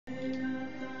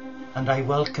and I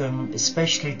welcome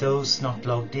especially those not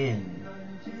logged in.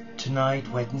 Tonight,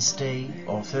 Wednesday,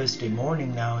 or Thursday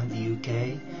morning now in the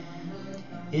UK,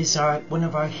 is one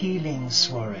of our healing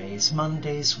soirees.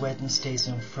 Mondays, Wednesdays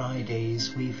and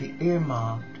Fridays we've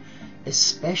earmarked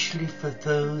especially for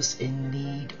those in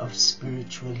need of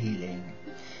spiritual healing.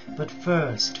 But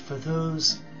first, for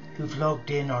those who've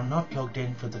logged in or not logged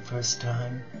in for the first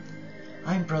time,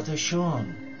 I'm Brother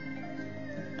Sean,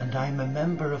 and I'm a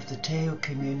member of the Teo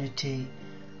community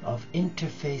of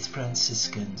Interfaith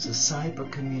Franciscans, a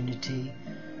cyber community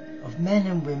of men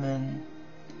and women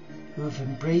who have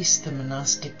embraced the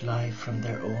monastic life from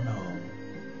their own home.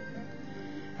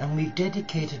 And we've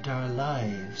dedicated our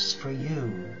lives for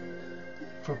you,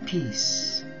 for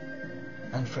peace,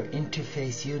 and for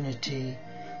interfaith unity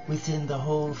within the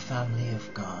whole family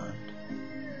of God.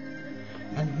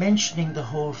 And mentioning the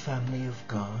whole family of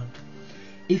God,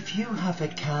 if you have a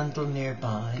candle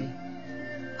nearby,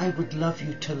 I would love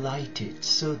you to light it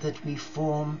so that we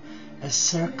form a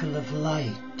circle of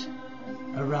light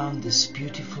around this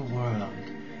beautiful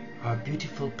world, our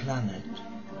beautiful planet.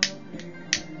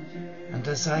 And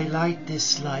as I light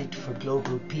this light for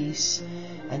global peace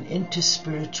and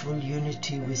interspiritual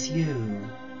unity with you,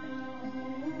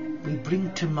 we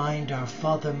bring to mind our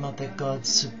Father, Mother, God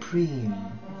Supreme,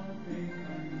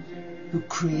 who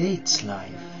creates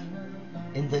life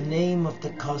in the name of the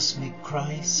cosmic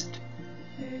Christ,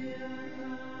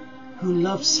 who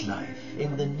loves life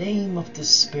in the name of the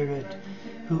Spirit,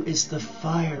 who is the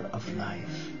fire of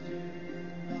life,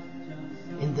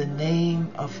 in the name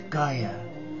of Gaia,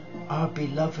 our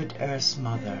beloved Earth's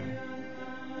Mother,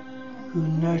 who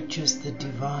nurtures the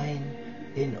divine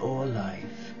in all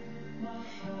life,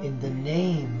 in the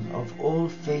name of all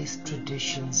faith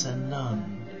traditions and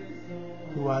none,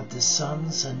 who are the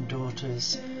sons and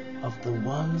daughters of the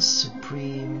one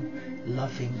supreme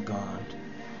loving God,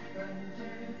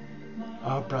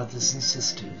 our brothers and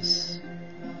sisters.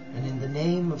 And in the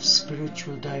name of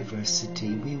spiritual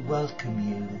diversity, we welcome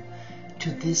you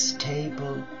to this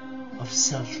table of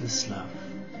selfless love.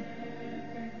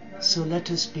 So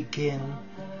let us begin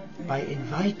by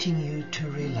inviting you to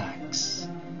relax,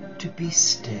 to be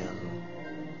still,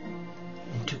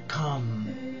 and to come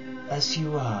as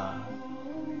you are,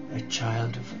 a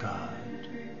child of God.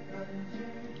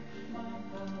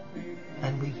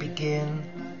 And we begin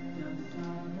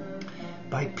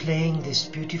by playing this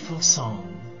beautiful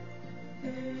song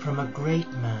from a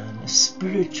great man, a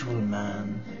spiritual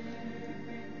man,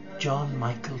 John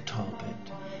Michael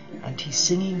Talbot, and he's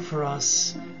singing for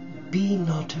us, "Be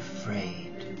Not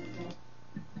Afraid."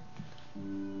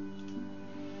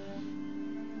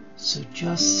 So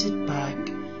just sit back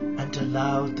and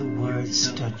allow the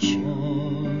words touch you.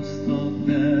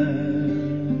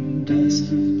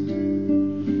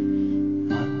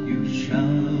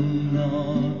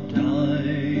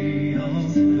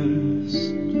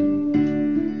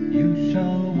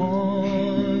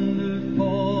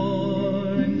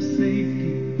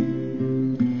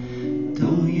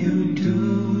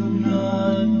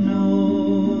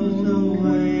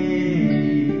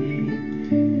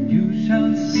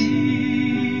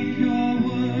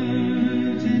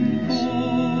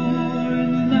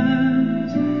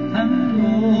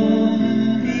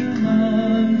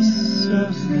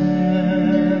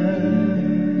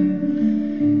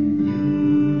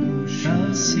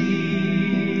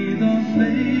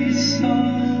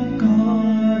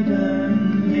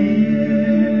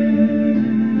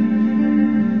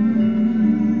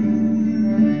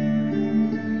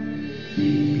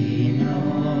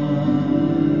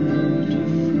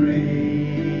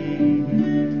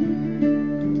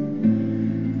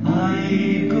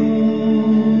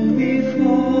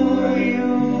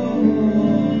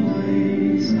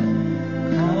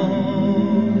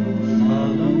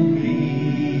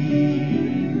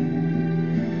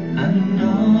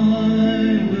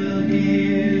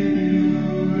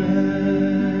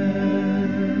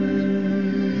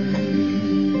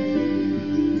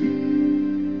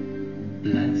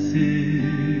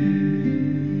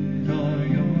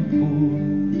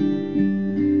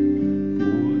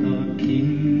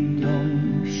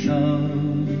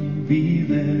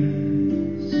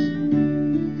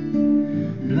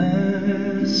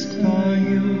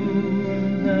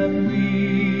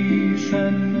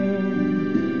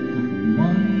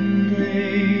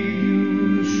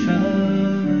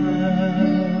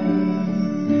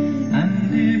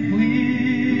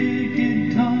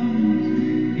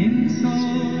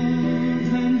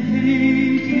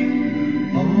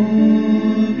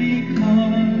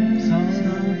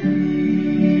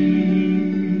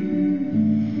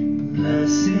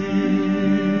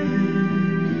 Blessed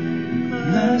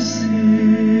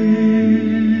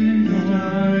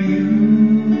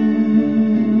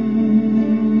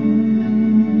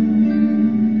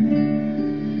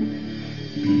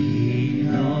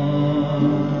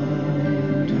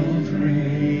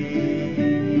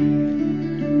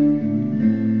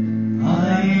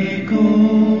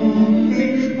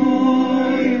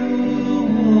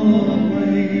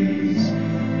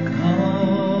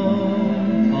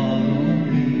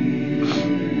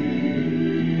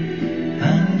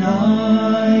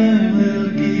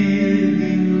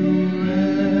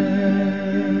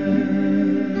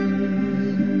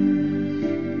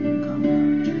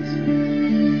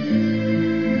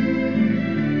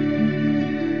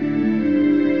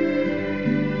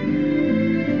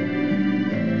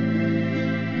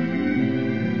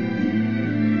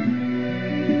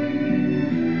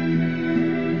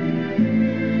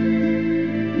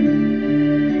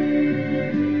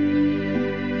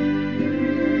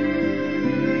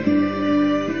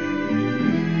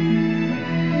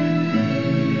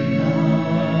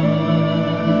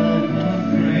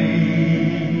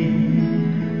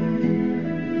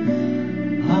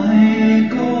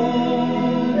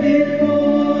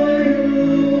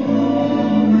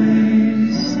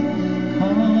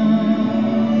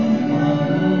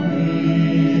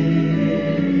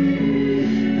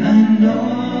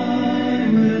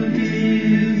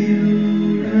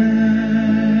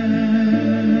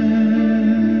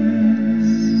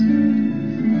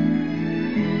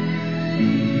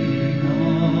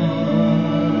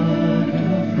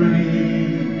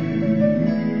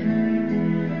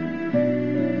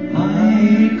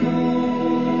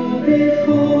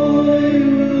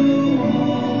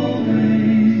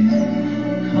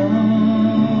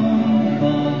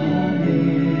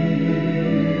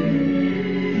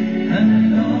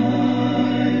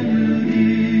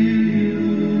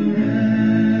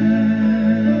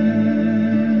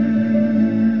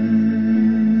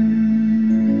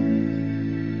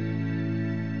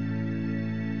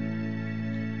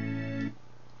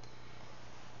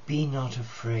not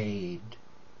afraid.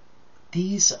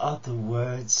 These are the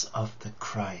words of the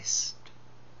Christ.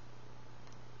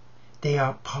 They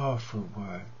are powerful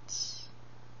words.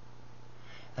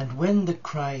 And when the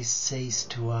Christ says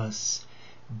to us,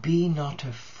 be not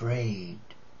afraid,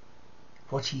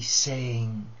 what he's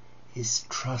saying is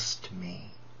trust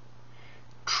me.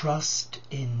 Trust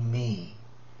in me,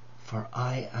 for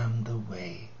I am the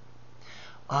way.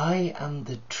 I am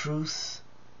the truth,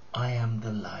 I am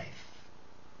the life.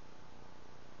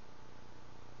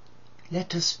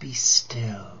 Let us be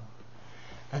still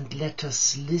and let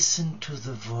us listen to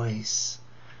the voice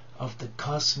of the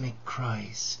cosmic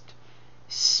Christ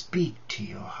speak to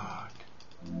your heart.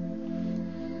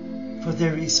 For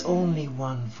there is only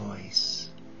one voice,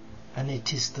 and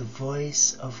it is the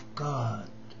voice of God,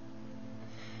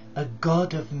 a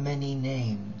God of many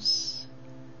names.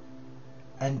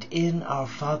 And in our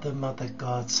Father, Mother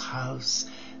God's house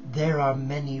there are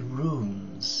many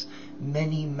rooms,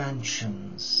 many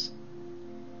mansions,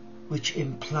 which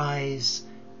implies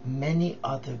many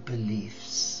other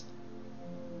beliefs.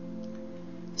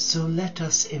 So let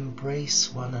us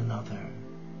embrace one another.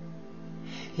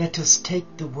 Let us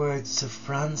take the words of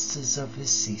Francis of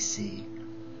Assisi,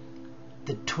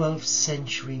 the 12th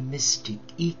century mystic,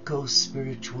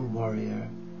 eco-spiritual warrior,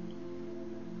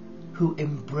 who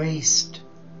embraced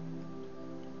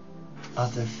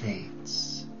other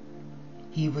faiths.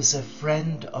 He was a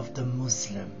friend of the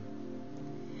Muslim.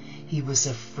 He was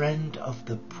a friend of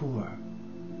the poor.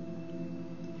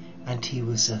 And he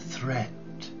was a threat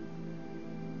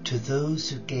to those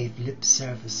who gave lip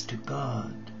service to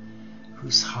God,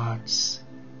 whose hearts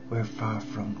were far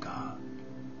from God.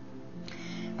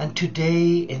 And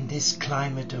today, in this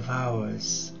climate of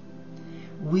ours,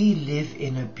 we live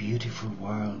in a beautiful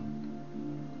world.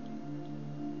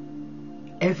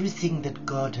 Everything that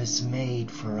God has made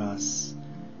for us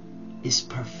is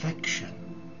perfection.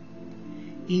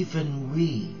 Even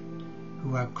we,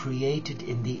 who are created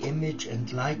in the image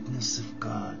and likeness of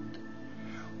God,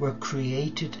 were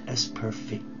created as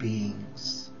perfect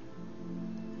beings.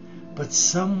 But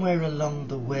somewhere along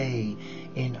the way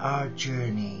in our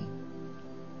journey,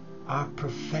 our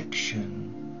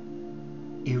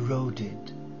perfection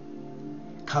eroded,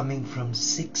 coming from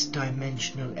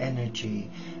six-dimensional energy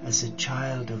as a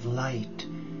child of light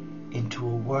into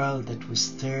a world that was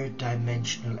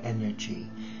third-dimensional energy,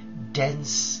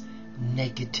 dense,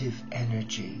 negative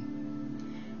energy.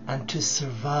 And to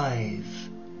survive,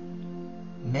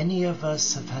 many of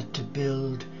us have had to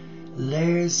build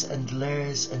layers and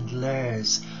layers and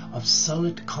layers of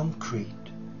solid concrete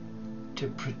to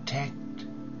protect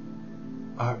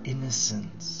our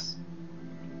innocence,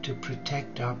 to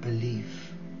protect our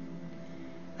belief.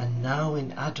 And now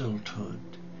in adulthood,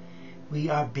 we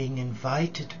are being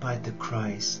invited by the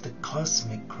Christ, the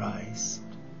cosmic Christ,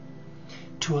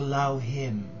 to allow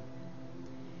him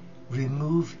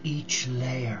remove each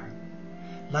layer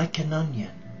like an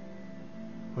onion,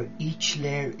 where each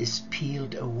layer is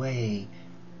peeled away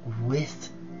with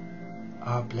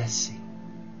our blessing.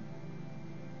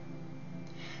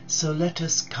 So let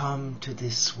us come to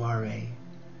this soiree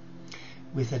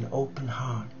with an open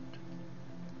heart.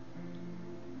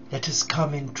 Let us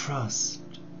come in trust.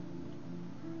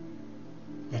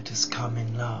 Let us come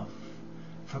in love,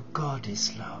 for God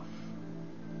is love.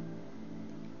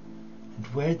 And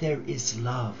where there is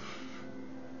love,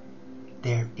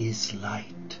 there is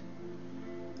light.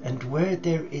 And where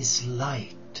there is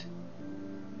light,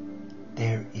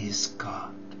 there is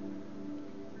God.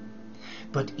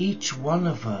 But each one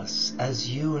of us, as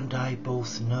you and I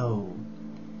both know,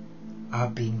 are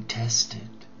being tested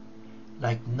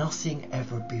like nothing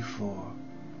ever before.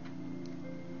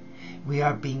 We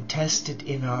are being tested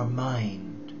in our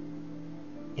mind,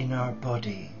 in our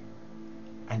body,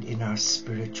 and in our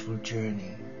spiritual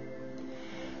journey.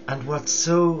 And what's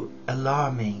so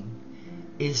alarming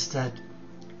is that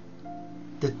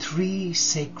the three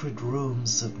sacred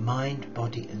rooms of mind,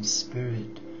 body, and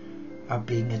spirit are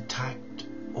being attacked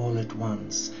all at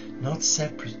once, not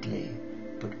separately,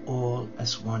 but all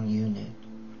as one unit,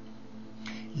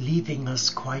 leaving us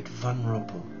quite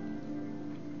vulnerable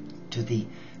to the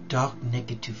dark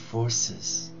negative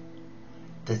forces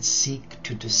that seek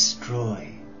to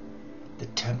destroy the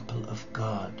temple of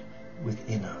God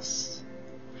within us.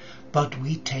 But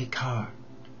we take heart,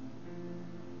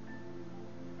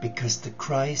 because the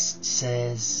Christ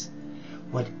says,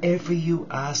 whatever you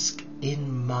ask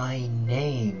in my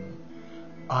name,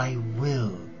 I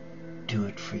will do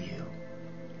it for you.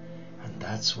 And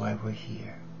that's why we're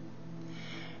here.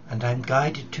 And I'm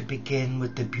guided to begin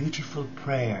with the beautiful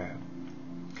prayer,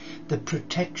 the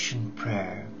protection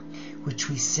prayer which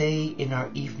we say in our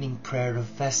evening prayer of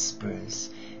Vespers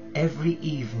every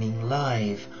evening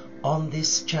live on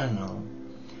this channel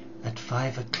at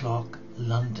 5 o'clock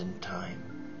London time.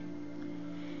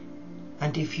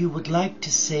 And if you would like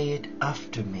to say it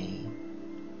after me,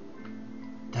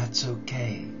 that's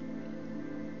okay.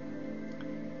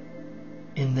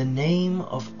 In the name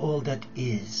of all that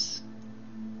is,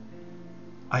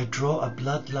 I draw a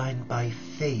bloodline by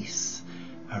faith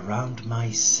around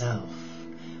myself,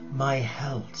 my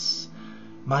health,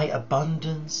 my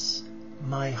abundance,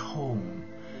 my home,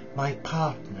 my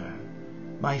partner,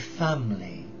 my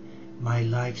family, my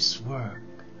life's work,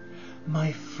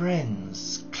 my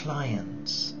friends,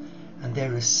 clients, and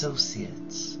their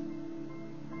associates,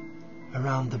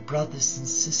 around the brothers and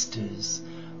sisters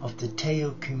of the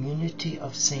Teo community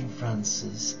of St.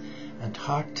 Francis and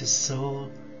Heart to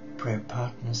Soul Prayer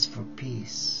Partners for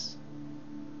Peace.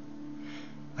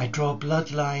 I draw a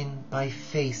bloodline by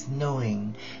faith,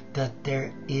 knowing that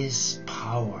there is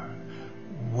power,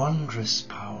 wondrous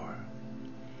power,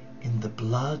 in the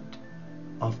blood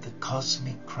of the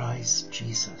cosmic Christ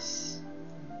Jesus.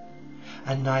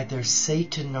 And neither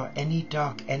Satan nor any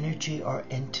dark energy or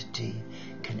entity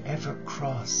can ever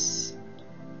cross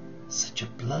such a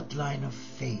bloodline of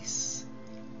faith.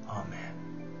 Amen.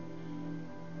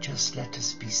 Just let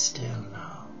us be still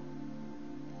now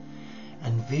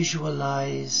and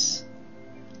visualize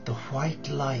the white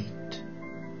light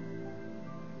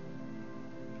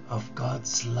of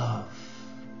God's love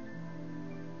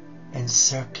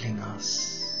encircling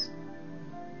us.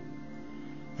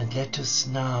 And let us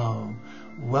now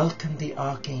welcome the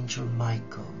Archangel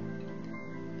Michael,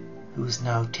 who is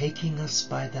now taking us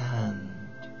by the hand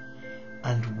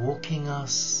and walking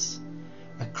us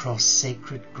across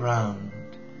sacred ground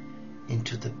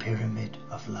into the pyramid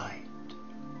of light.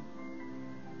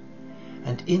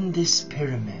 And in this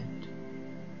pyramid,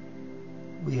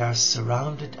 we are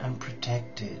surrounded and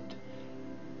protected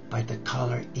by the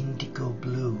color indigo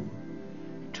blue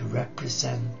to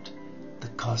represent the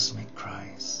cosmic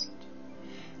Christ.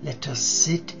 Let us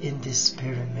sit in this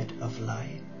pyramid of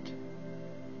light,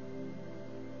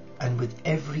 and with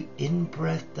every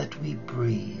in-breath that we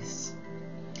breathe,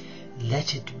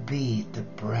 let it be the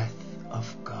breath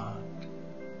of God.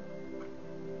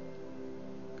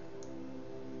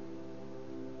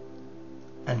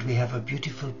 And we have a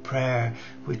beautiful prayer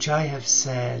which I have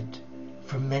said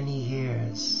for many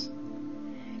years.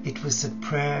 It was a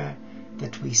prayer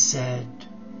that we said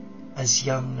as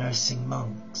young nursing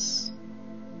monks.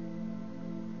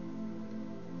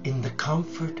 In the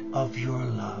comfort of your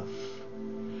love,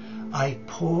 I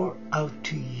pour out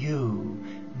to you,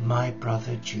 my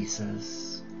brother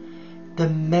Jesus, the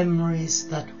memories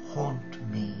that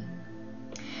haunt me,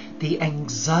 the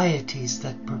anxieties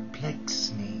that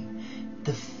perplex me,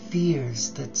 the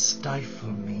fears that stifle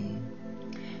me,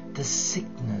 the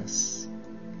sickness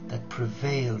that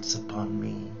prevails upon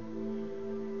me,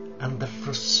 and the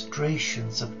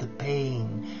frustrations of the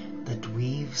pain that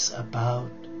weaves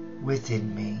about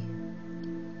within me.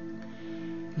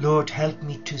 Lord, help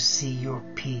me to see your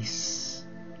peace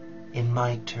in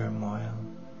my turmoil,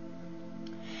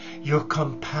 your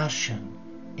compassion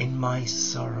in my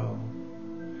sorrow,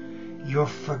 your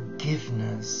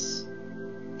forgiveness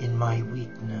in my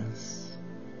weakness,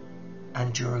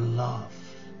 and your love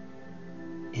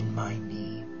in my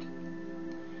need.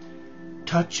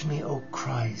 Touch me, O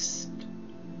Christ,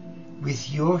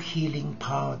 with your healing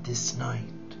power this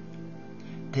night,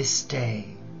 this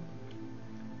day,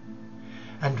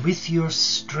 and with your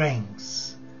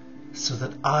strength, so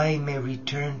that I may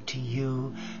return to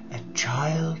you a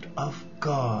child of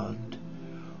God,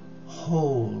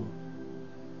 whole,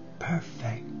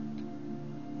 perfect,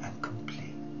 and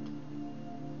complete.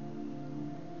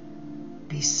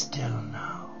 Be still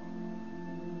now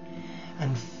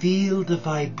and feel the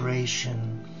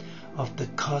vibration of the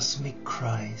cosmic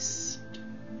Christ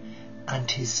and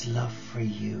his love for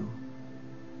you.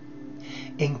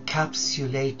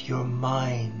 Encapsulate your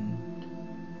mind,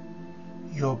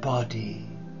 your body,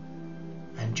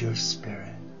 and your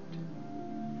spirit.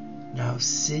 Now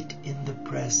sit in the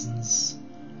presence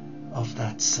of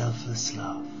that selfless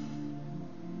love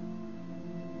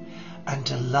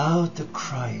and allow the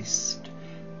Christ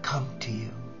come to you.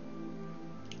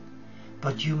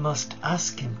 But you must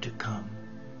ask him to come.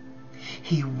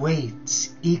 He waits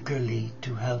eagerly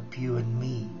to help you and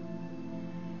me,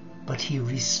 but he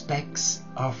respects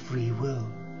our free will.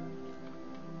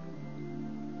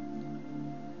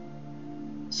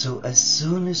 So as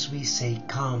soon as we say,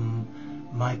 "Come,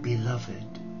 my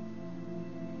beloved,"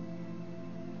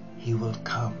 he will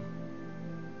come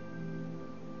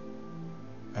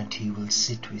and he will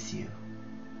sit with you.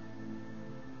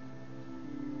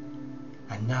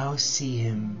 And now see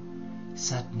him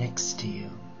sat next to you,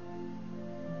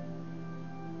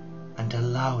 and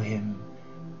allow him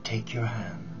take your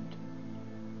hand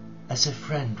as a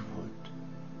friend would,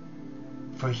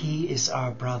 for he is our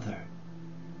brother,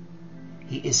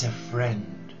 he is a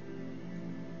friend,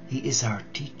 he is our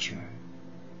teacher,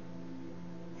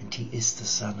 and he is the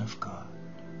Son of God.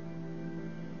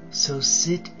 So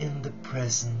sit in the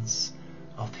presence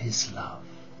of his love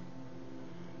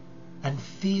and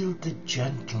feel the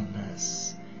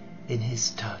gentleness in his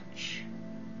touch,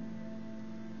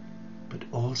 but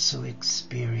also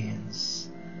experience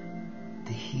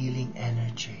the healing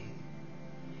energy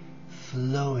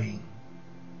flowing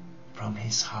from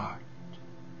his heart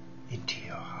into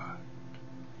your heart.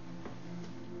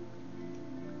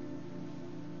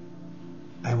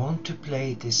 I want to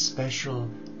play this special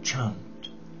chant.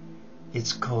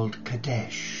 It's called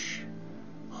Kadesh,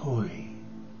 holy.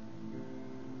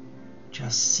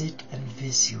 Just sit and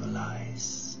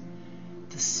visualize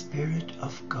the Spirit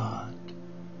of God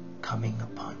coming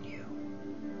upon you.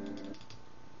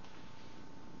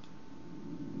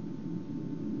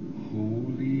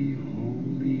 Holy,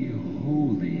 holy,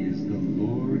 holy is the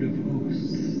Lord of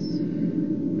hosts.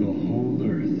 The whole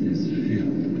earth is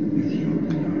filled with your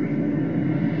glory.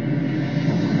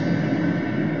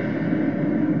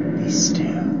 Be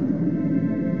still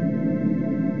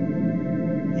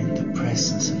in the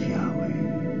presence of Yahweh,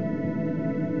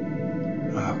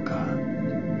 our God,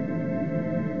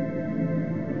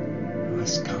 who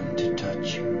has come to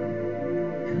touch you.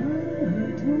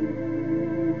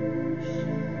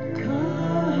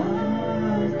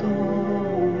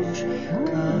 Kadosh,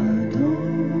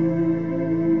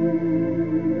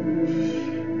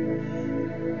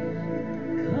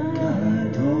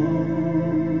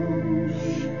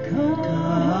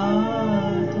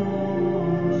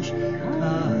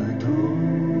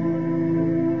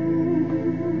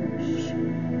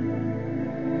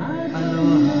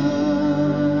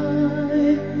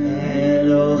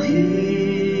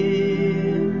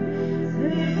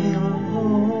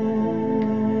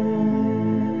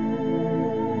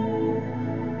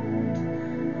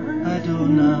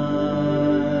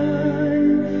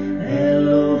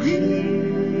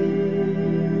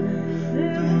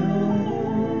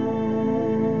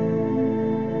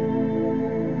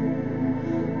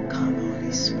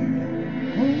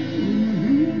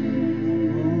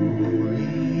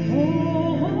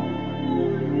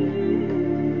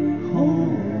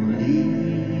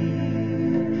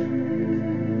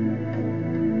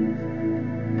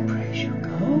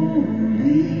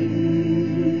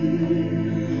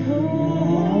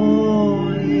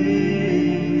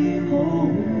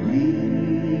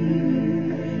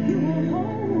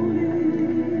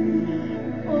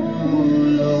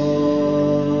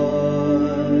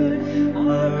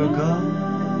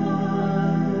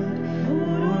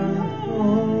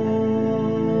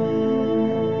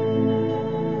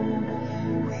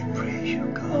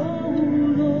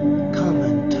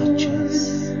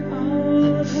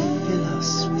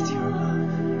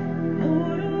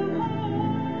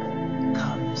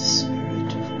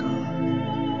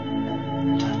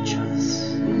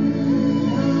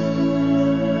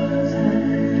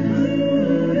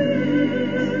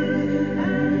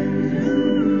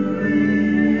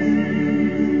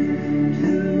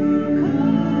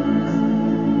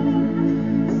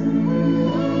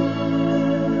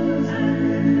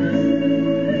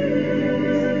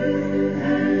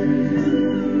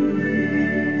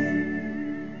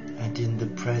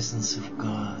 presence of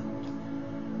God,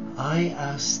 I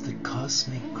ask the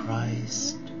cosmic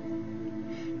Christ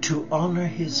to honor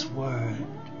his word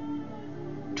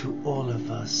to all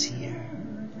of us here.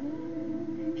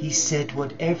 He said,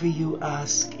 whatever you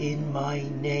ask in my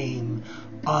name,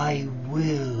 I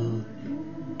will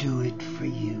do it for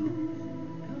you.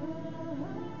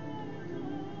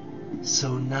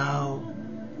 So now,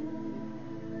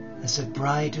 as a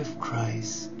bride of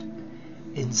Christ,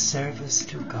 in service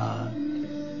to God,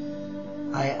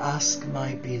 I ask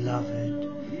my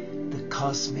beloved, the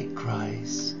cosmic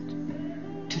Christ,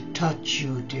 to touch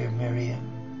you, dear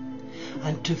Miriam,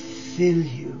 and to fill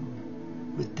you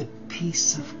with the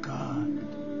peace of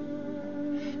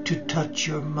God, to touch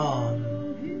your mom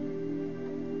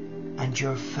and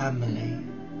your family,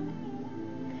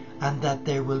 and that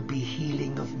there will be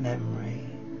healing of memory,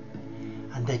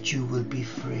 and that you will be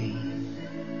free.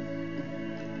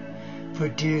 For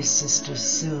dear Sister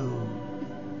Sue,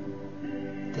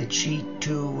 that she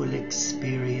too will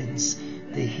experience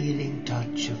the healing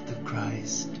touch of the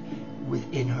Christ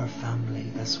within her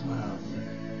family as well.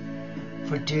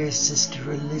 For dear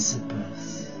Sister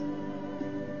Elizabeth,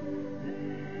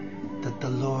 that the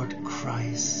Lord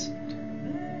Christ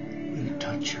you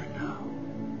touch her now.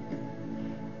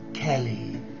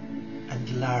 Kelly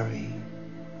and Larry,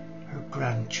 her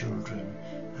grandchildren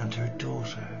and her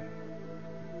daughter,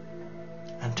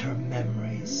 and her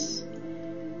memories,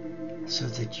 so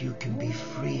that you can be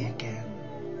free again.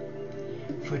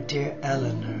 For dear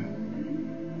Eleanor,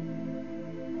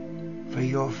 for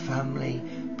your family,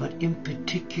 but in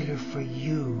particular for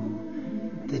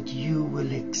you, that you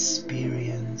will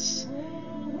experience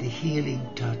the healing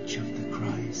touch of the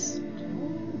Christ.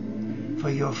 For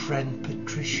your friend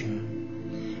Patricia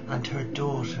and her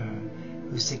daughter,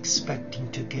 who's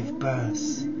expecting to give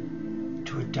birth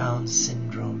to a Down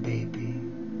syndrome baby.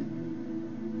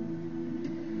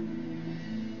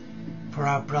 For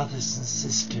our brothers and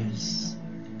sisters,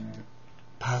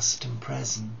 past and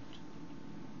present.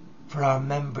 For our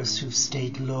members who've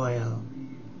stayed loyal,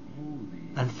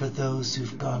 and for those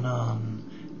who've gone on,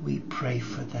 we pray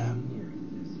for them.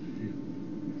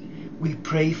 We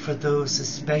pray for those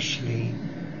especially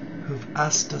who've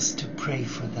asked us to pray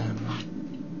for them.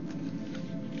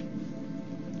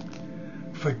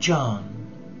 For John,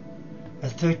 a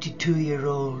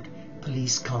 32-year-old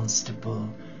police constable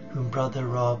whom Brother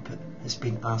Rob has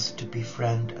been asked to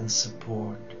befriend and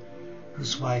support,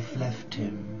 whose wife left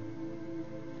him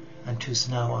and who's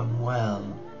now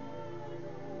unwell.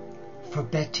 For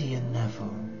Betty and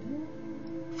Neville,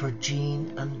 for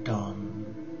Jean and Don,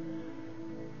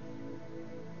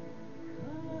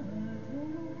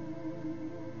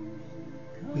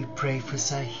 we pray for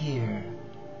Zahir,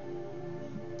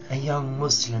 a young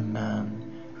Muslim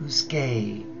man who's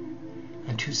gay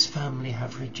and whose family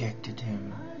have rejected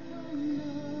him.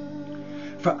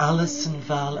 For Alison,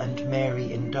 Val and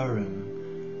Mary in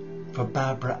Durham. For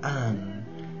Barbara Ann,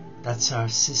 that's our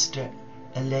sister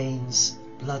Elaine's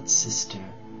blood sister,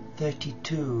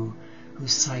 32,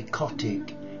 who's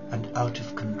psychotic and out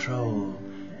of control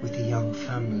with a young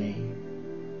family.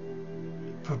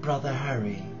 For Brother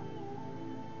Harry.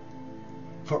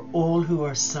 For all who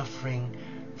are suffering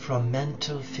from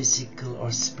mental, physical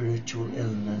or spiritual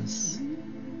illness.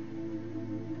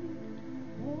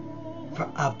 For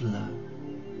Abla,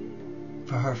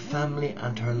 for her family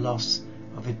and her loss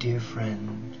of a dear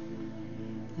friend.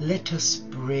 Let us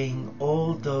bring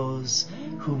all those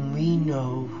whom we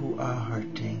know who are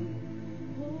hurting.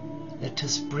 Let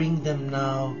us bring them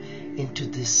now into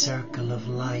this circle of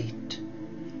light,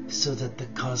 so that the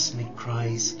cosmic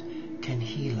Christ can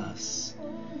heal us.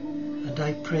 And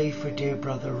I pray for dear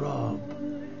Brother Rob,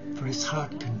 for his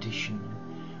heart condition,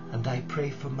 and I pray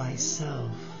for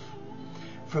myself,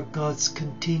 for God's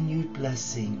continued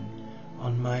blessing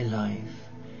on my life,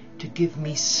 to give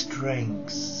me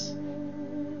strength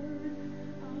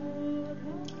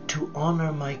to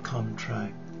honor my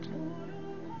contract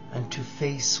and to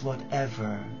face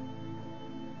whatever.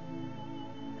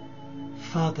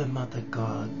 Father, Mother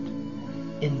God,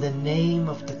 in the name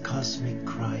of the cosmic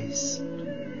Christ,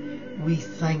 we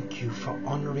thank you for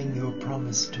honoring your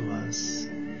promise to us.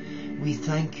 We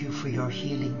thank you for your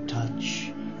healing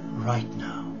touch right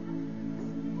now.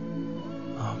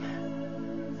 Amen.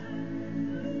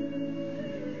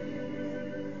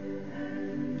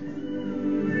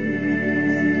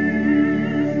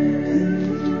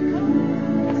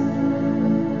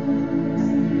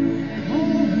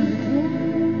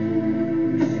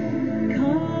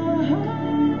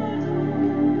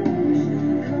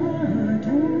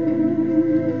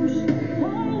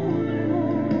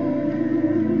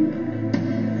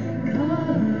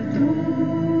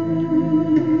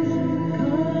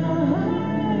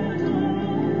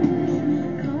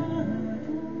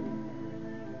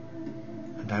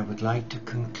 I would like to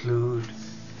conclude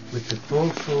with the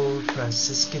fourfold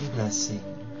Franciscan blessing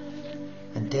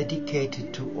and dedicate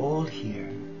it to all here.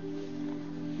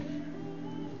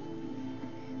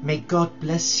 May God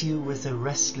bless you with a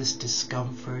restless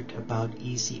discomfort about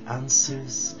easy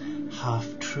answers,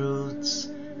 half-truths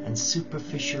and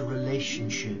superficial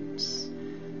relationships,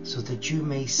 so that you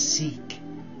may seek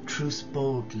truth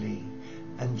boldly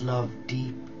and love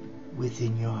deep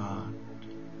within your heart.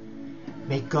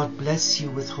 May God bless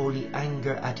you with holy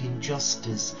anger at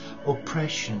injustice,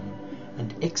 oppression,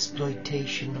 and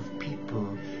exploitation of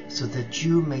people, so that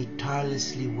you may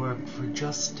tirelessly work for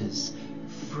justice,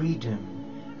 freedom,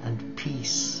 and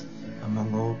peace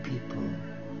among all people.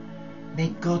 May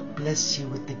God bless you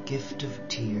with the gift of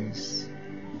tears,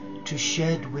 to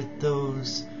shed with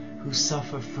those who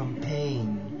suffer from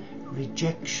pain,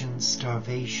 rejection,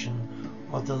 starvation,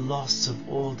 or the loss of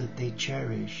all that they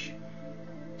cherish,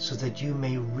 so that you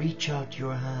may reach out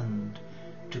your hand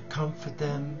to comfort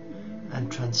them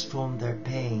and transform their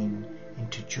pain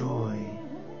into joy.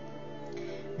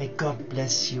 May God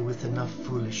bless you with enough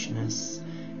foolishness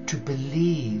to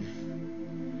believe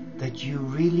that you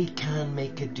really can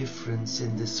make a difference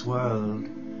in this world,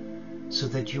 so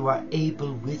that you are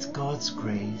able, with God's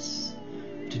grace,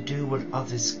 to do what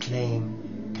others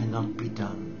claim cannot be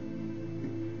done.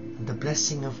 And the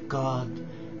blessing of God,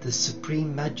 the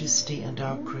supreme majesty and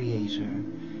our Creator,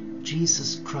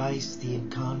 Jesus Christ, the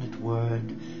incarnate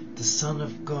Word, the Son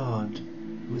of God,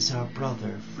 who is our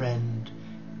brother, friend,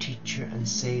 teacher and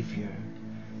Saviour,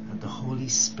 and the Holy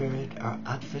Spirit, our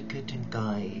advocate and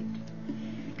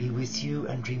guide, be with you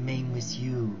and remain with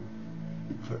you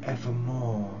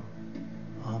forevermore.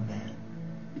 Amen.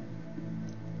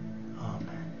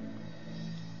 Amen.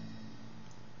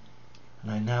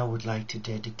 And I now would like to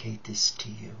dedicate this to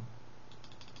you.